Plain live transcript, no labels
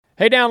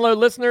Hey, Download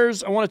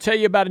listeners, I want to tell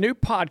you about a new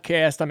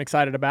podcast I'm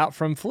excited about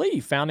from Flea,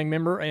 founding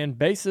member and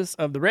bassist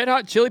of the Red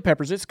Hot Chili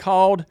Peppers. It's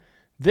called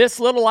This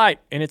Little Light,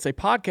 and it's a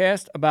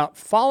podcast about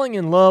falling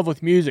in love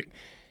with music.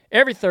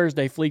 Every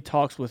Thursday, Flea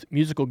talks with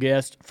musical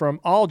guests from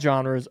all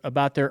genres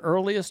about their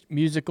earliest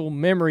musical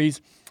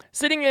memories,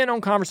 sitting in on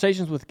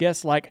conversations with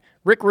guests like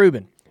Rick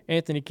Rubin,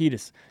 Anthony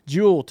Kiedis,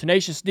 Jewel,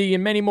 Tenacious D,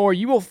 and many more.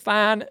 You will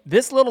find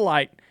This Little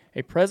Light,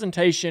 a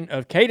presentation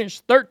of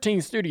Cadence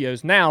 13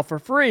 Studios, now for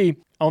free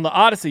on the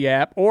Odyssey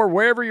app or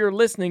wherever you're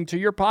listening to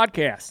your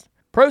podcast.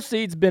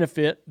 Proceeds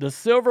benefit the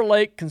Silver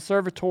Lake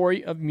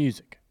Conservatory of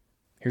Music.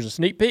 Here's a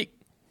sneak peek.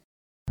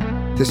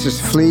 This is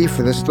Flea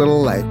for This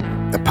Little Light,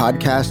 a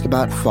podcast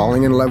about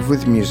falling in love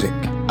with music.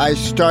 I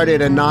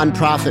started a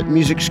nonprofit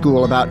music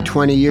school about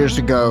 20 years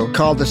ago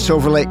called the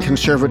Silver Lake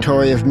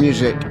Conservatory of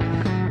Music.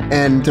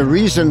 And the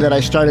reason that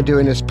I started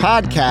doing this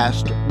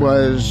podcast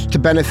was to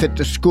benefit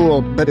the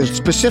school, but it's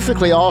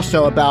specifically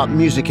also about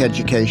music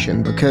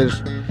education,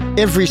 because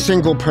every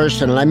single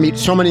person, and I meet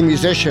so many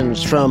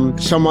musicians, from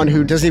someone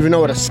who doesn't even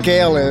know what a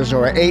scale is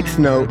or an eighth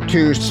note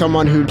to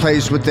someone who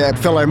plays with the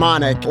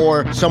Philharmonic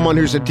or someone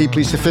who's a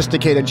deeply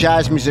sophisticated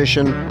jazz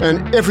musician,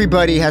 and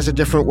everybody has a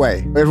different way.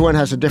 Everyone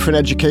has a different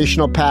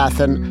educational path,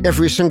 and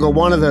every single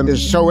one of them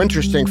is so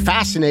interesting,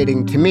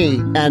 fascinating to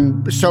me,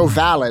 and so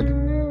valid.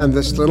 On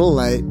This Little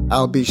Light,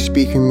 I'll be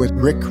speaking with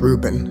Rick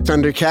Rubin,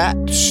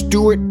 Thundercat,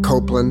 Stuart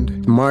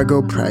Copeland,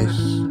 Margot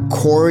Price,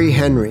 Corey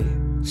Henry,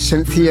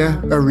 Cynthia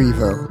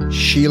Erivo,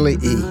 Sheila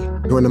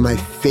E., one of my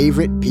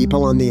favorite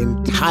people on the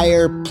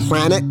entire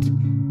planet,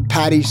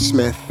 Patti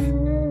Smith.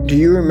 Do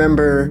you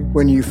remember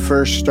when you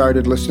first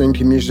started listening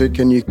to music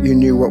and you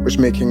knew what was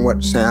making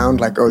what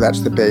sound? Like, oh, that's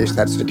the bass,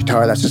 that's the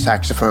guitar, that's the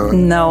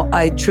saxophone. No,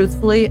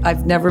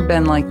 I've never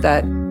been like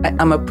that.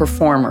 I'm a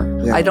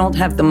performer. Yeah. I don't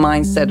have the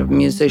mindset of a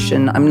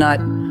musician.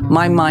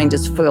 My mind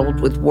is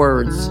filled with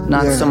words,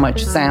 not so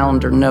much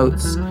sound or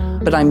notes,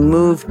 but I'm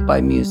moved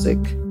by music.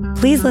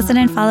 Please listen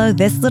and follow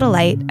This Little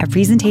Light, a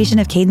presentation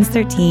of Cadence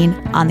 13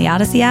 on the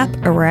Odyssey app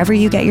or wherever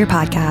you get your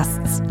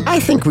podcasts.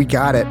 I think we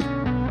got it.